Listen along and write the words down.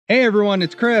Hey everyone,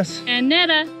 it's Chris. And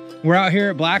Netta. We're out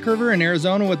here at Black River in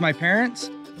Arizona with my parents.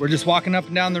 We're just walking up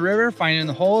and down the river, finding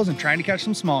the holes and trying to catch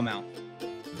some smallmouth.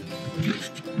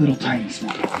 Little tiny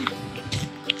smallmouth.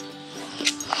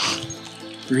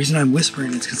 The reason I'm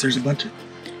whispering is because there's a bunch of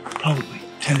probably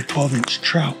 10 or 12 inch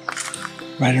trout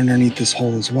right underneath this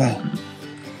hole as well.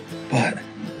 But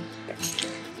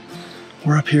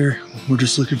we're up here, we're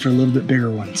just looking for a little bit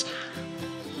bigger ones.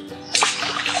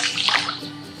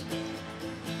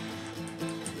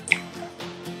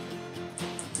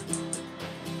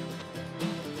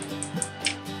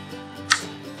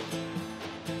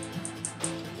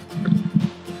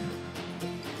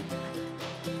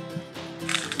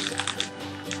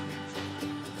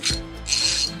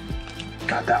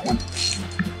 Got that one.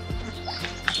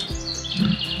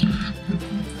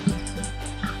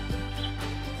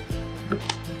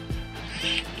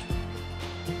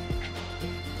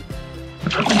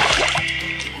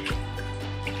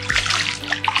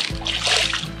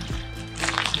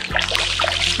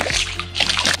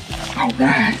 All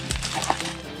right.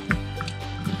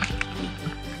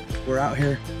 We're out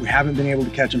here. We haven't been able to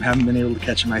catch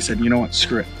him, I said, you know what,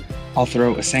 screw it. I'll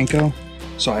throw a Senko.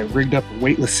 So I rigged up a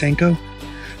weightless Senko,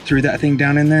 threw that thing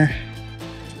down in there.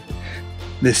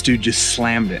 This dude just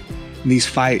slammed it. And these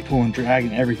fight, pull and drag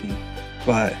and everything.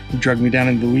 But he dragged me down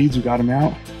into the weeds, we got him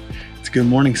out. It's a good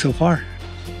morning so far.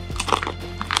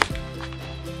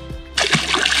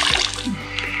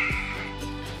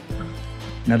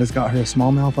 Netta's got her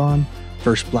smallmouth on.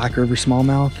 First Black River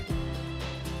smallmouth.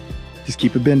 Just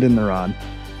keep a bend in the rod.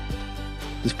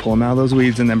 Just pull him out of those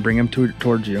weeds and then bring him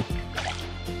towards you.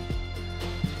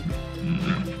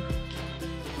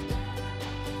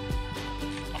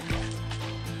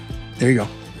 There you go.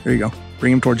 There you go.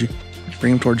 Bring him towards you.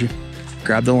 Bring him towards you.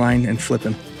 Grab the line and flip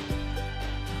him.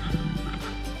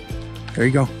 There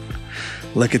you go.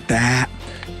 Look at that.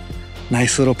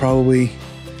 Nice little, probably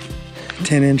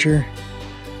 10 incher.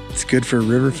 It's good for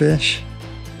river fish.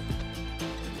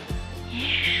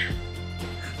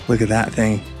 Look at that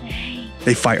thing.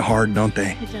 They fight hard, don't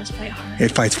they? It does fight hard.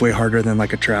 It fights way harder than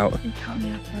like a trout. It caught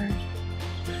me off guard.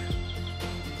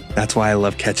 That's why I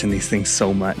love catching these things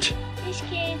so much. Fish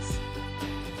kiss.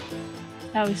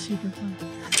 That was super fun.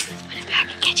 Let's put it back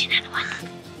and catch another one.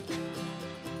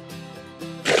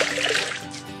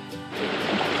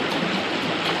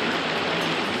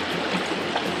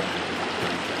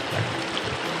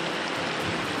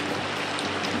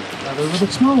 Another little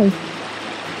smallie.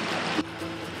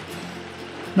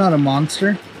 Not a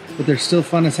monster, but they're still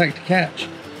fun as heck to catch.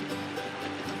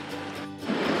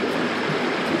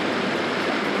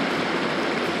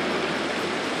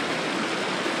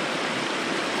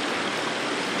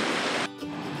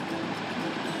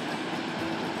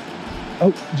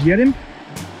 Oh, did you get him?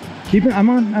 Keep him, I'm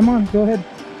on, go ahead.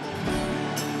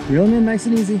 Reel him in nice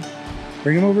and easy.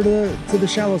 Bring him over to the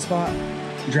shallow spot.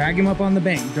 Drag him up on the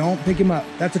bank. Don't pick him up.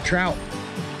 That's a trout.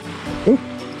 Ooh.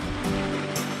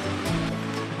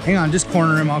 Hang on, just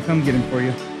corner him. I'll come get him for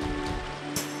you.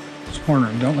 Just corner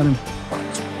him. Don't let him.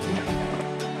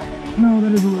 No,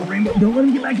 that is a little rainbow. Don't let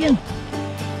him get back in.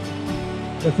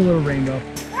 That's a little rainbow.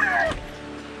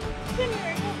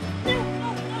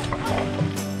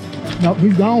 Nope,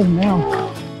 he's gone now.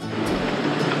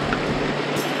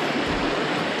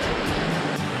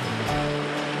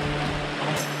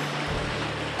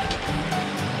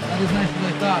 That was nicer than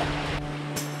I thought.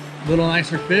 A little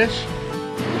nicer fish.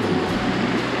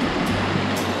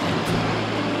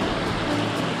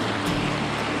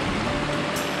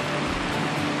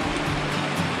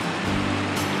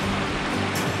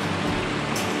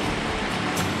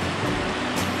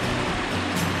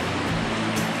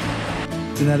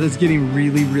 Netta's getting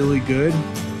really, really good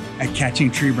at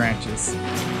catching tree branches.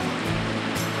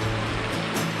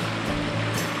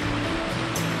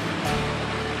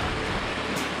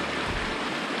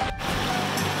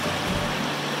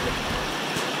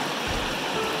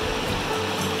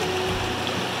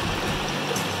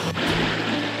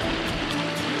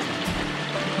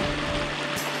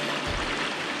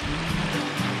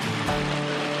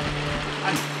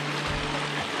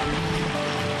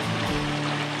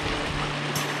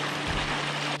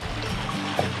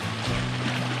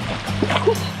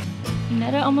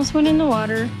 Netta almost went in the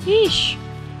water. Yeesh.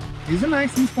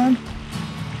 He's fun.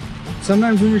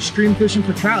 Sometimes when you're stream fishing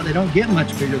for trout, they don't get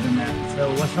much bigger than that. So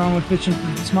what's wrong with fishing for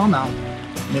smallmouth?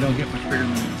 They don't get much bigger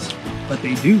than this, but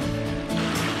they do.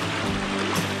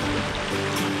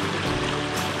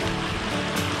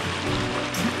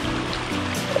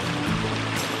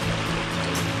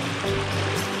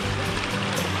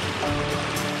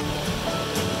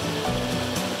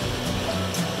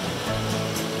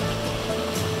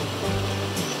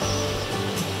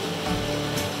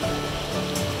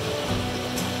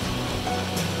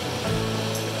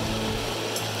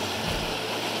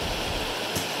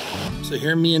 So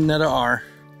here me and Netta are.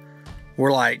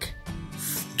 We're like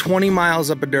 20 miles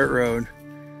up a dirt road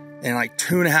and like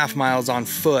 2.5 miles on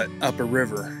foot up a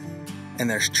river, and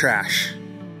there's trash.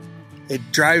 It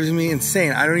drives me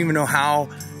insane. I don't even know how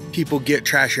people get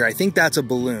trash here. I think that's a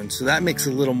balloon, so that makes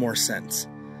a little more sense.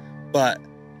 But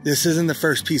this isn't the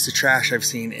first piece of trash I've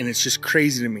seen, and it's just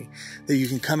crazy to me that you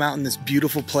can come out in this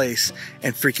beautiful place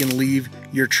and freaking leave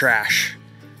your trash.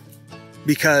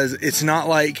 Because it's not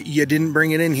like you didn't bring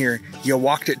it in here. You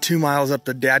walked it 2 miles up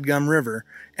the dadgum river,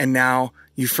 and now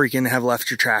you freaking have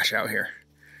left your trash out here.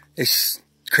 It's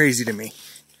crazy to me.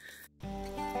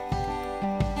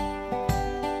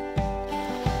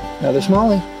 Another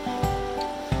smallie.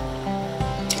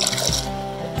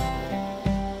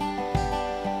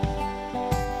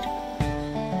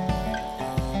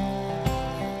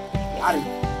 Got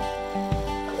him.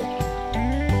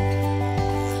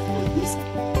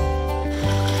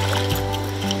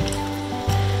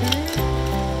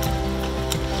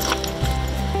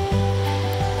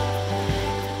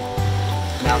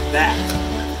 Now that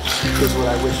is what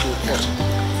I wish we would catch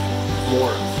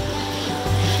more of.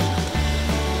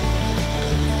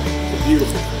 It's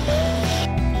beautiful.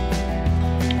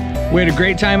 We had a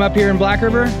great time up here in Black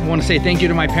River. I want to say thank you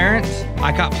to my parents.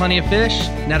 I caught plenty of fish.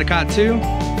 Netta caught 2.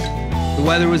 The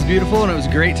weather was beautiful and it was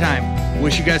a great time.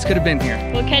 Wish you guys could have been here.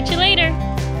 We'll catch you later.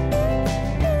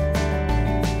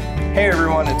 Hey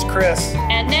everyone, it's Chris.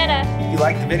 And Netta. If you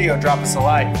liked the video, drop us a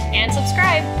like. And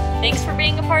subscribe. Thanks for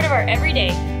being a part of our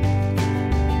everyday.